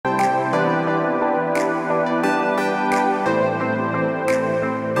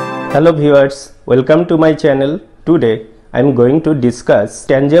Hello viewers, welcome to my channel. Today I am going to discuss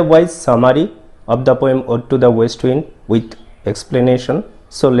stanza-wise summary of the poem Ode to the West Wind with explanation.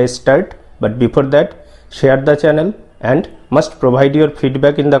 So let's start, but before that share the channel and must provide your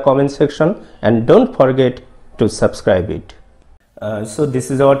feedback in the comment section and don't forget to subscribe it. So this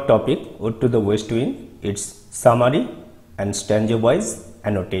is our topic, Ode to the West Wind, its summary and stanza-wise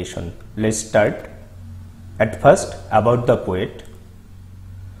annotation. Let's start. At first, about the poet.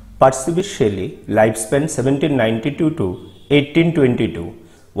 Percy Shelley, lifespan 1792 to 1822,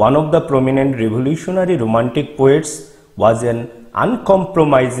 one of the prominent revolutionary romantic poets, was an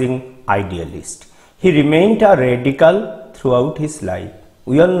uncompromising idealist. He remained a radical throughout his life.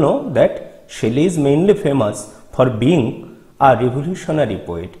 We all know that Shelley is mainly famous for being a revolutionary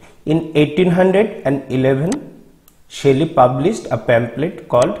poet. In 1811, Shelley published a pamphlet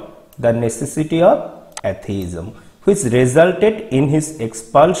called The Necessity of Atheism, which resulted in his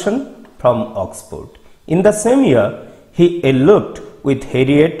expulsion from Oxford. In the same year, he eloped with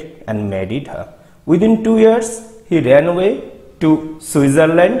Harriet and married her. Within 2 years, he ran away to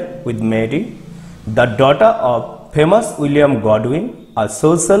Switzerland with Mary, the daughter of famous William Godwin, a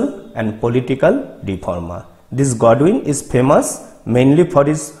social and political reformer. This Godwin is famous mainly for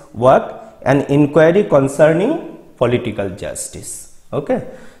his work and inquiry concerning political justice. Okay.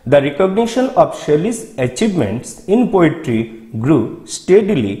 The recognition of Shelley's achievements in poetry grew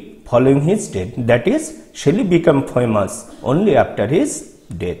steadily following his death. That is, Shelley became famous only after his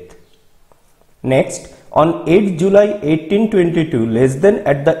death. Next, on 8 July 1822, less than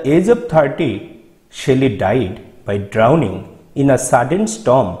at the age of 30, Shelley died by drowning in a sudden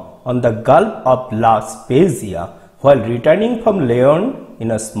storm on the Gulf of La Spezia while returning from Leon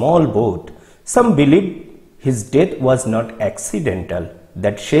in a small boat. Some believe his death was not accidental,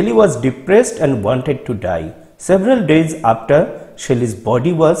 that Shelley was depressed and wanted to die. Several days after, Shelley's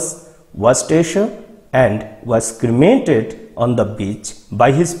body was washed ashore and was cremated on the beach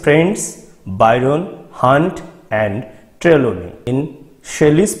by his friends Byron, Hunt and Trelawney. In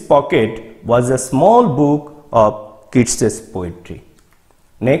Shelley's pocket was a small book of Keats's poetry.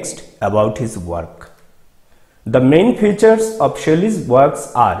 Next, about his work. The main features of Shelley's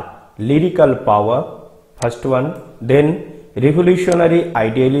works are lyrical power, first one, then revolutionary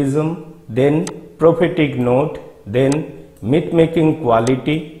idealism, then prophetic note, then myth-making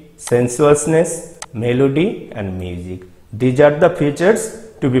quality, sensuousness, melody and music. These are the features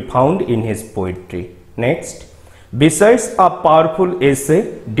to be found in his poetry. Next, besides a powerful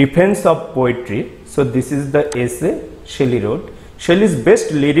essay, Defense of Poetry, so this is the essay Shelley wrote. Shelley's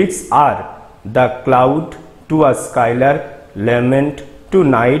best lyrics are The Cloud, To a Skylark, Lament, To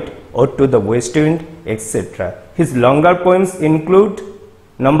Night, Ode to the West Wind, etc. His longer poems include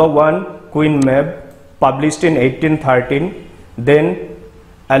number 1, Queen Maeve, published in 1813, then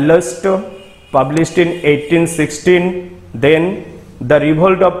Alusto, published in 1816, then The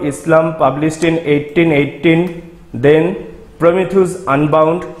Revolt of Islam, published in 1818, then Prometheus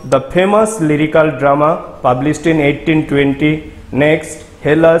Unbound, the famous lyrical drama, published in 1820, next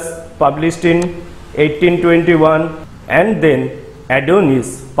Hellas, published in 1821, and then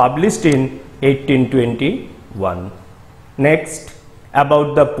Adonis, published in 1821. Next,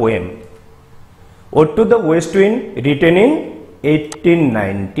 about the poem. Ode to the West Wind, written in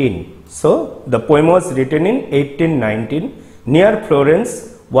 1819. So, the poem was written in 1819 near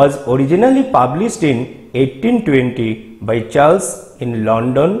Florence, was originally published in 1820 by Charles in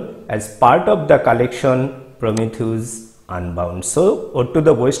London as part of the collection Prometheus Unbound. So, Ode to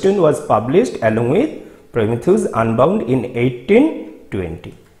the West Wind was published along with Prometheus Unbound in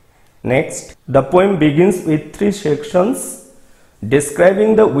 1820. Next, the poem begins with 3 sections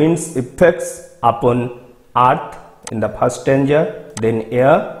describing the wind's effects upon earth in the first stanza, then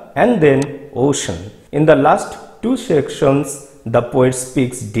air and then ocean. In the last 2 sections, the poet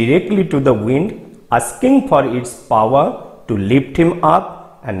speaks directly to the wind, asking for its power to lift him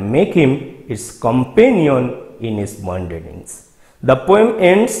up and make him its companion in his wanderings. The poem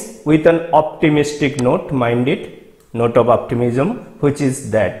ends with an optimistic note, mind it, note of optimism, which is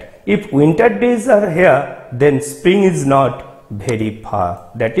that if winter days are here, then spring is not very far.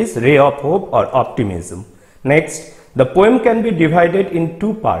 That is ray of hope or optimism. Next, the poem can be divided in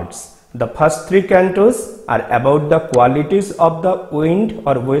 2 parts. The first 3 cantos are about the qualities of the wind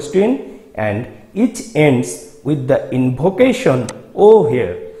or west wind, and each ends with the invocation, "Oh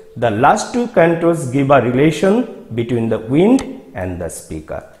here." The last 2 cantos give a relation between the wind and the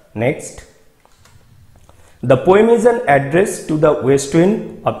speaker. Next, the poem is an address to the west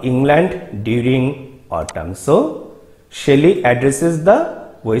wind of England during autumn. So, Shelley addresses the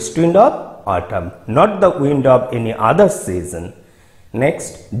west wind of autumn, not the wind of any other season.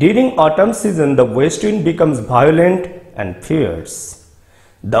 Next, during autumn season, the west wind becomes violent and fierce.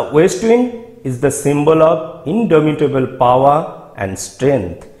 The west wind is the symbol of indomitable power and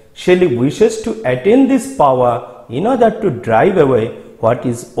strength. Shelley wishes to attain this power in order to drive away what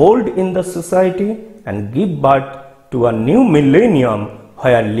is old in the society and give birth to a new millennium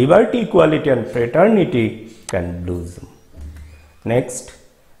where liberty, equality and fraternity can blossom. Next,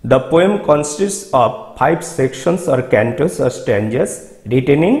 the poem consists of 5 sections or cantos or stanzas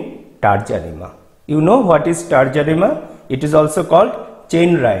written in tarjarima. You know what is tarjarima? It is also called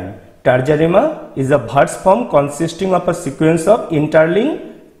chain rhyme. Tarjarima is a verse form consisting of a sequence of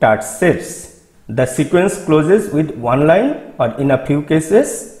interlinked tercets. The sequence closes with one line or in a few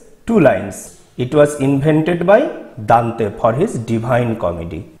cases 2 lines. It was invented by Dante for his Divine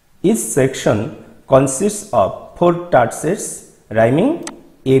Comedy. Each section consists of 4 tercets rhyming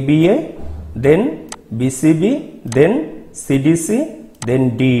ABA, then BCB, then CDC,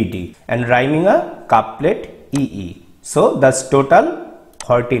 then DED and rhyming a couplet EE. So thus total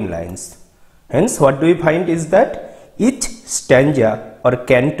 14 lines. Hence what do we find is that each stanza or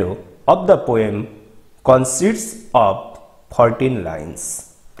canto of the poem consists of 14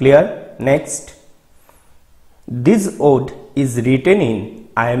 lines. Clear? Next, this ode is written in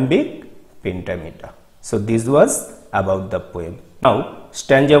iambic pentameter. So this was about the poem. Now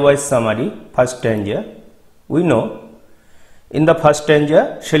stanza wise summary. First stanza, we know in the first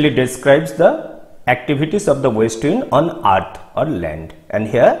stanza Shelley describes the activities of the west wind on earth or land, and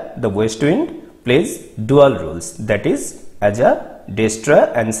here the west wind plays dual roles, that is as a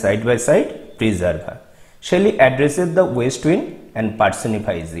destroyer and side by side preserver. Shelley addresses the west wind and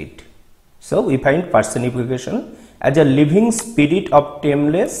personifies it. So we find personification as a living spirit of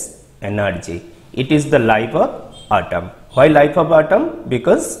tameless energy. It is the life of autumn. Why life of autumn?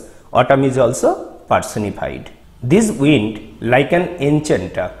 Because autumn is also personified. This wind, like an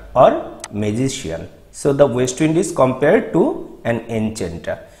enchanter or magician. So the west wind is compared to an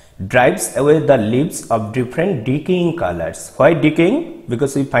enchanter. Drives away the leaves of different decaying colors. Why decaying?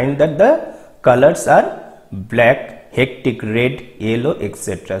 Because we find that the colors are black, hectic, red, yellow,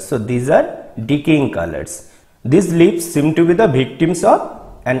 etc. So these are decaying colors. These leaves seem to be the victims of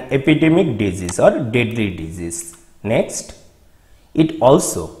an epidemic disease or deadly disease. Next, it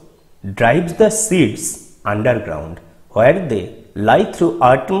also drives the seeds underground where they lie through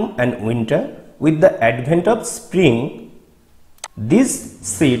autumn and winter. With the advent of spring, these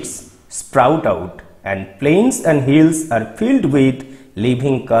seeds sprout out and plains and hills are filled with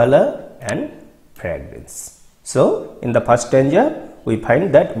living color and fragrance. So in the first stanza we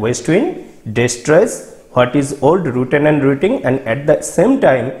find that west wind destroys what is old, rotten and rooting, and at the same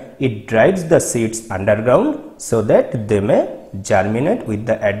time it drives the seeds underground so that they may germinate with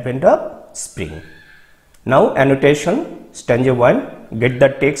the advent of spring. Now annotation, stanza 1, get the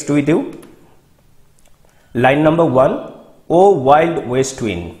text with you. Line number 1, O wild west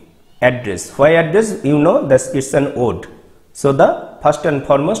wind. Address. Why address? You know that it's an ode. So the first and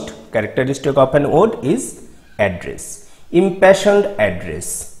foremost characteristic of an ode is address. Impassioned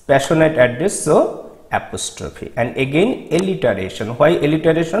address, passionate address, so apostrophe. And again alliteration. Why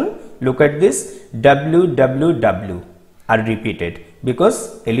alliteration? Look at this, WWW are repeated,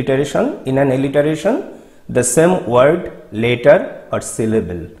 because alliteration, in an alliteration the same word, letter or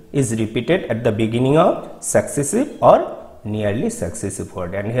syllable is repeated at the beginning of successive or nearly successive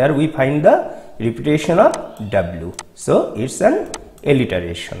word, and here we find the repetition of W. So it's an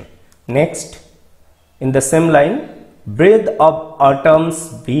alliteration. Next, in the same line, breath of autumn's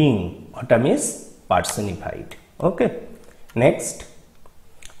being. Autumn is personified. Okay. Next,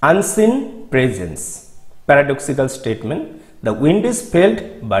 unseen presence. Paradoxical statement. The wind is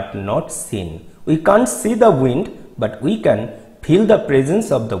felt but not seen. We can't see the wind, but we can feel the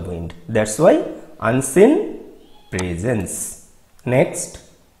presence of the wind. That's why unseen presence. Next,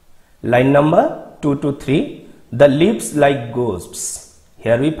 line number 2 to 3. The leaves like ghosts.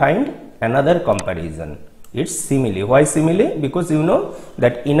 Here we find another comparison. It's simile. Why simile? Because you know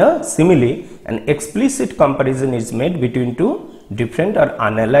that in a simile an explicit comparison is made between two different or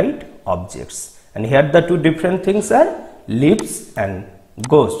unallied objects, and here the two different things are leaves and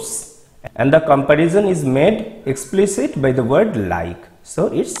ghosts, and the comparison is made explicit by the word like. So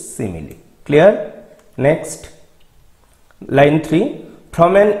it's simile. Clear? Next, line 3,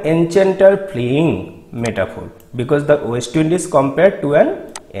 from an enchanter fleeing. Metaphor, because the west wind is compared to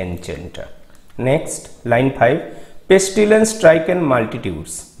an enchanter. Next, line 5, pestilence striken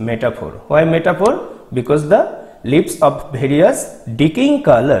multitudes. Metaphor. Why metaphor? Because the leaves of various decaying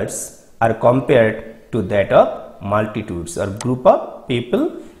colors are compared to that of multitudes or group of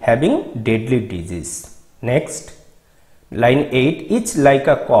people having deadly disease. Next, Line 8, each like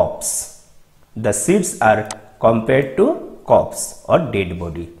a corpse. The seeds are compared to corpse or dead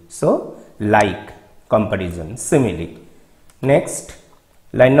body. So, like, comparison, simile. Next,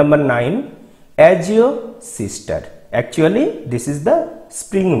 line number 9, as your sister. Actually, this is the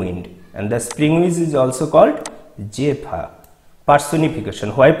spring wind, and the spring wind is also called Zephyr. Personification.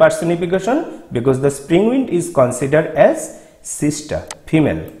 Why personification? Because the spring wind is considered as sister,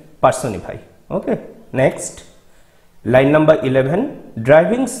 female, personify. Okay. Next, line number 11,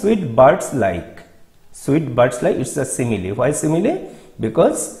 driving sweet birds like. Sweet birds like, it's a simile. Why simile?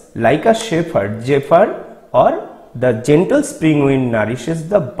 Because like a shepherd, Zephyr or the gentle spring wind nourishes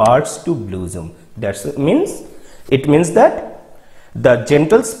the birds to blossom. It means that the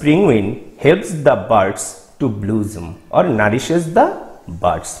gentle spring wind helps the birds to blossom or nourishes the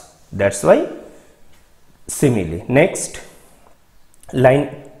birds. That's why simile. Next,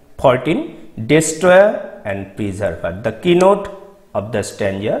 line 14, destroyer and preserver. The keynote of the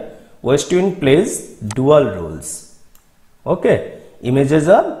stanza, west wind plays dual roles. Okay, images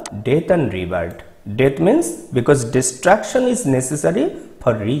of death and rebirth. Death means because destruction is necessary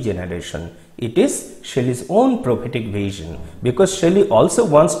for regeneration. It is Shelley's own prophetic vision, because Shelley also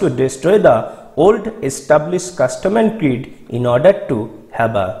wants to destroy the old established custom and creed in order to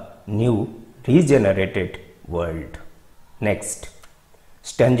have a new regenerated world. Next,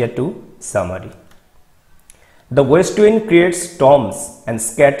 stanza 2, summary. The west wind creates storms and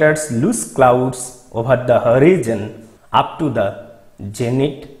scatters loose clouds over the horizon up to the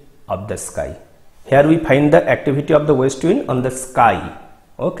zenith of the sky. Here we find the activity of the west wind on the sky.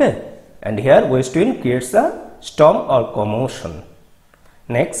 Okay. And here west wind creates a storm or commotion.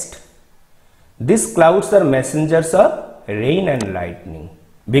 Next, these clouds are messengers of rain and lightning,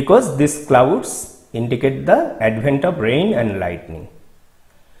 because these clouds indicate the advent of rain and lightning.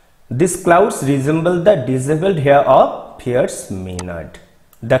 These clouds resemble the disabled hair of Pierce Maynard.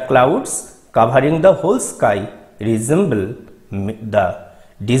 The clouds covering the whole sky resemble the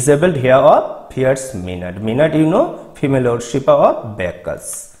disabled hair of Pierce Maynard. Maynard, you know, female worshipper of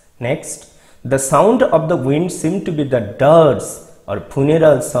Bacchus. Next, the sound of the wind seemed to be the dirge or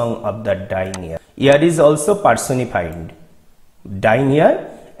funeral song of the dying year. Year is also personified, dying year,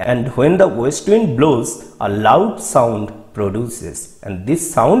 and when the west wind blows, a loud sound produces, and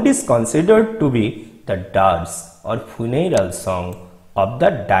this sound is considered to be the dirge or funeral song of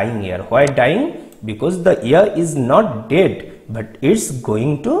the dying year. Why dying? Because the year is not dead, but it's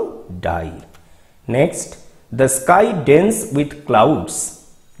going to die. Next, the sky dense with clouds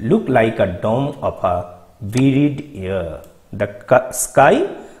look like a dome of a buried year. The sky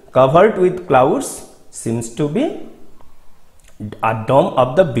covered with clouds seems to be a dome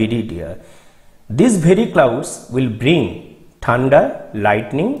of the buried year. These very clouds will bring thunder,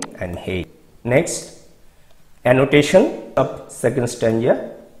 lightning and hail. Next, annotation of second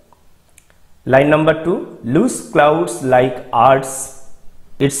stanza. Line number 2, loose clouds like arts.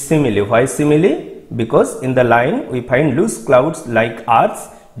 It's simile. Why simile? Because in the line we find loose clouds like arts,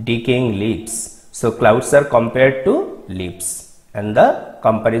 decaying leaves. So clouds are compared to leaves, and the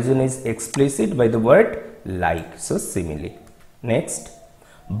comparison is explicit by the word like. So simile. Next,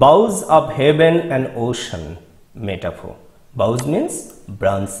 boughs of heaven and ocean, metaphor. Boughs means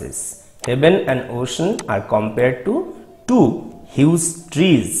branches. Heaven and ocean are compared to two huge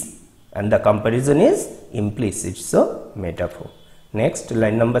trees, and the comparison is implicit. So metaphor. Next,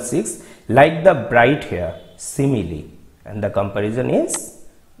 line number 6, like the bright hair, simile, and the comparison is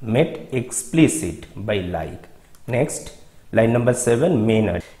made explicit by like. Next, line number 7,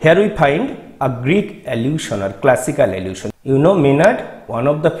 Maynard. Here we find a Greek allusion or classical allusion. You know Maynard, one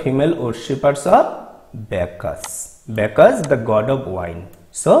of the female worshippers of Bacchus. Bacchus, the god of wine.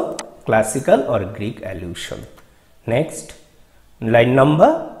 So, classical or Greek allusion. Next, line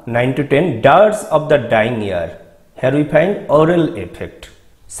number 9 to 10, dirge of the dying year. Here we find oral effect,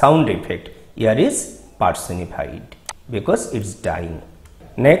 sound effect. Ear is personified because it's dying.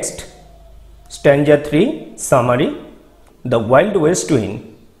 Next, stanza 3, summary. The wild west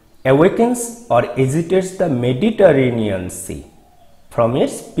wind awakens or agitates the Mediterranean Sea from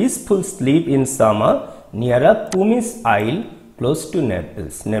its peaceful sleep in summer near a Pumice Isle close to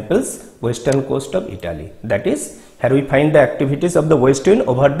Naples. Naples, western coast of Italy. That is, here we find the activities of the west wind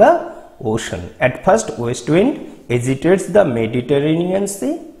over the ocean. At first, west wind agitates the Mediterranean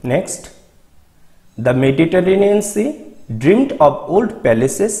Sea. Next, the Mediterranean Sea dreamed of old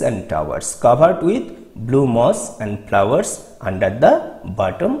palaces and towers covered with blue moss and flowers under the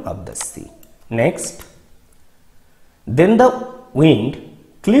bottom of the sea. Next, then the wind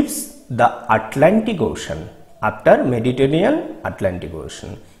clips the Atlantic Ocean after Mediterranean Atlantic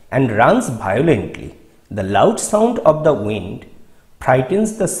Ocean and runs violently, The loud sound of the wind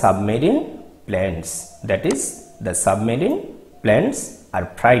frightens the submarine plants. That is, the submarine plants are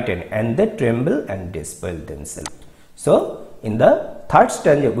frightened and they tremble and despoil themselves. So, in the third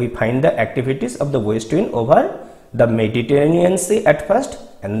stanza, we find the activities of the west wind over the Mediterranean Sea at first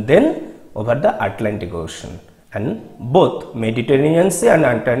and then over the Atlantic Ocean. And both Mediterranean Sea and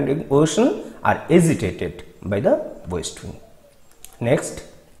Atlantic Ocean are agitated by the west wind. Next,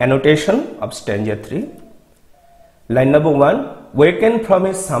 annotation of stanza 3. Line number 1, waken from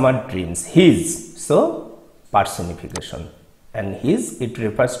his summer dreams. His, so personification, and his, it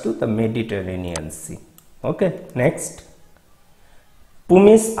refers to the Mediterranean Sea. Okay, next,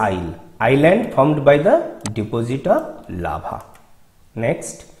 Pumice Isle, island formed by the deposit of lava.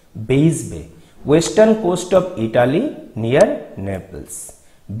 Next, Baies Bay, western coast of Italy near Naples.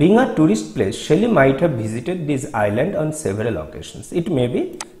 Being a tourist place, Shelley might have visited this island on several occasions. It may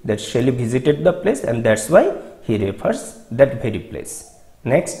be that Shelley visited the place and that's why he refers that very place.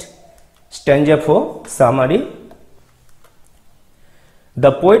 Next, stanza 4, summary.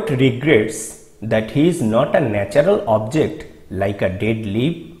 The poet regrets that he is not a natural object like a dead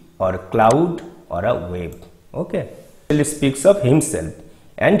leaf or cloud or a wave. Okay, Shelley speaks of himself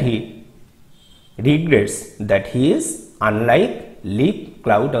and he regrets that he is unlike leaf,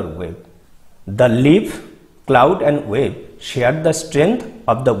 cloud or wave. The leaf, cloud and wave share the strength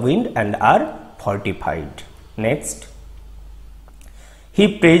of the wind and are fortified. Next,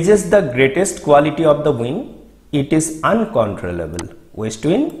 he praises the greatest quality of the wind. It is uncontrollable. West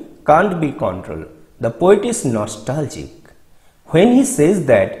wind can't be controlled. The poet is nostalgic when he says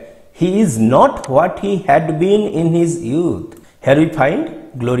that he is not what he had been in his youth. Here we find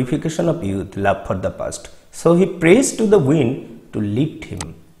glorification of youth, love for the past. So he prays to the wind to lift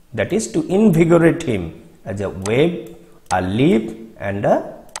him, that is to invigorate him as a wave, a leaf and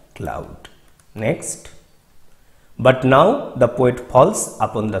a cloud. Next, but now the poet falls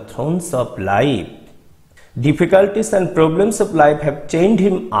upon the thrones of life. Difficulties and problems of life have chained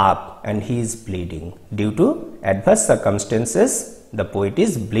him up and he is bleeding. Due to adverse circumstances, the poet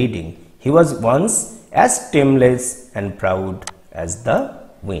is bleeding. He was once as tameless and proud as the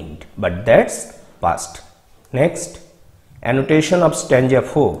wind, but that's past. Next, annotation of stanza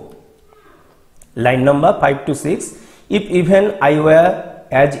 4. Line number 5 to 6. If even I were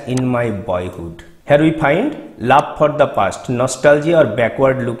as in my boyhood. Here we find love for the past, nostalgia or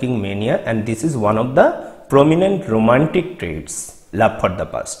backward looking mania, and this is one of the prominent romantic traits, love for the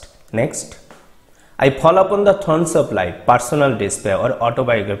past. Next, I fall upon the thorns of life, personal despair or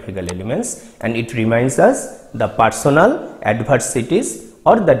autobiographical elements, and it reminds us the personal adversities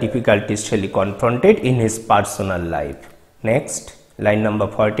or the difficulties Shelley confronted in his personal life. Next, line number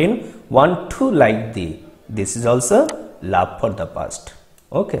 14, want to like thee. This is also love for the past.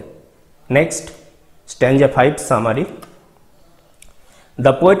 Okay. Next, stanza 5, summary.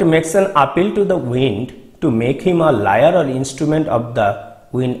 The poet makes an appeal to the wind to make him a lyre or instrument of the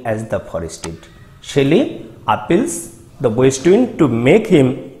wind as the forest did. Shelley appeals the west wind to make him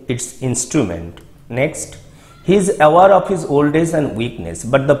its instrument. Next, he is aware of his old age and weakness,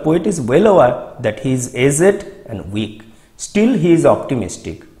 but the poet is well aware that he is aged and weak. Still he is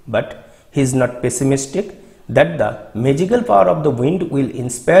optimistic, but he is not pessimistic that the magical power of the wind will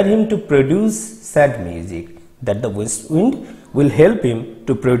inspire him to produce sad music, that the west wind will help him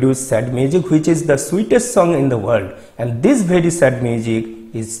to produce sad music, which is the sweetest song in the world, and this very sad music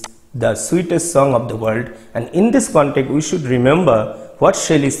is the sweetest song of the world. And in this context we should remember what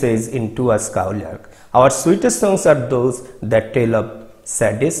Shelley says in To a Skylark. Our sweetest songs are those that tell of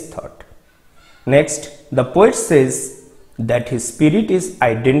saddest thought. Next, the poet says that his spirit is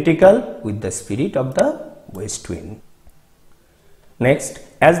identical with the spirit of the west wind. Next,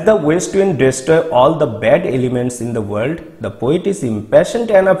 as the west wind destroys all the bad elements in the world, the poet is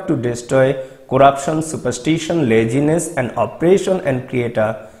impatient enough to destroy corruption, superstition, laziness and oppression and create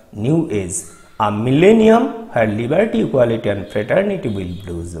a new age, a millennium where liberty, equality and fraternity will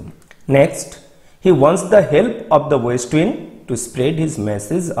blossom. Next, he wants the help of the west wind to spread his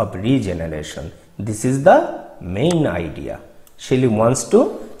message of regeneration. This is the main idea. Shelley wants to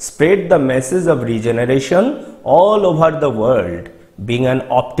spread the message of regeneration all over the world. Being an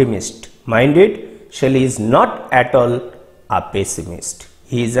optimist minded, Shelley is not at all a pessimist.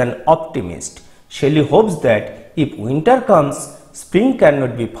 He is an optimist. Shelley hopes that if winter comes, spring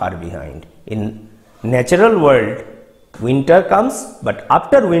cannot be far behind. In natural world, winter comes, but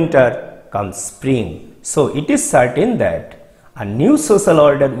after winter comes spring. So it is certain that a new social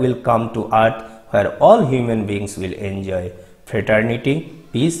order will come to earth where all human beings will enjoy fraternity,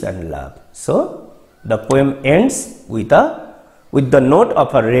 peace and love. So the poem ends with a with the note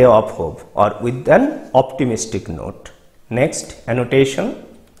of a ray of hope or with an optimistic note. Next, annotation.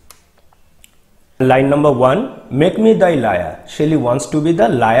 Line number 1, make me thy lyre. Shelley wants to be the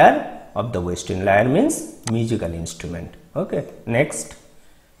lyre of the West Wind. Lyre means musical instrument. Okay. Next,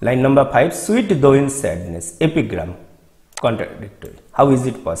 line number 5, sweet though in sadness. Epigram, contradictory. How is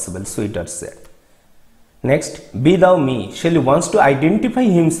it possible, sweet or sad? Next, be thou me. Shelley wants to identify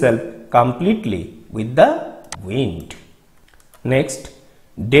himself completely with the wind. Next,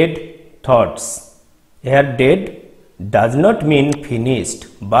 dead thoughts. Here dead does not mean finished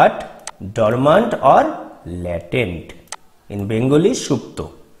but dormant or latent. In Bengali,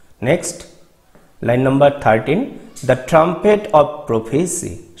 shupto. Next, line number 13, the trumpet of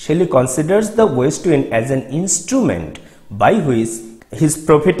prophecy. Shelley considers the West Wind as an instrument by which his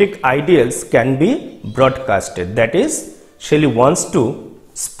prophetic ideals can be broadcasted. That is, Shelley wants to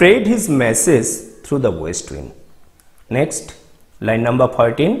spread his message through the West Wind. Next, line number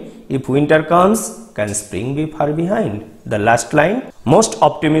 14, if winter comes, can spring be far behind? The last line, most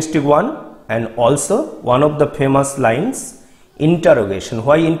optimistic one and also one of the famous lines, interrogation.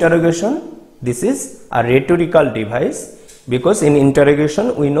 Why interrogation? This is a rhetorical device because in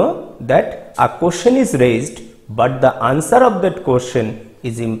interrogation we know that a question is raised but the answer of that question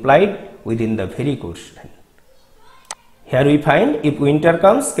is implied within the very question. Here we find, if winter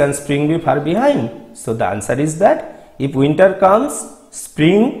comes, can spring be far behind? So the answer is that if winter comes,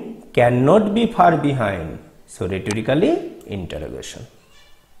 spring cannot be far behind. So rhetorically, interrogation.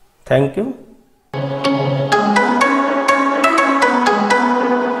 Thank you.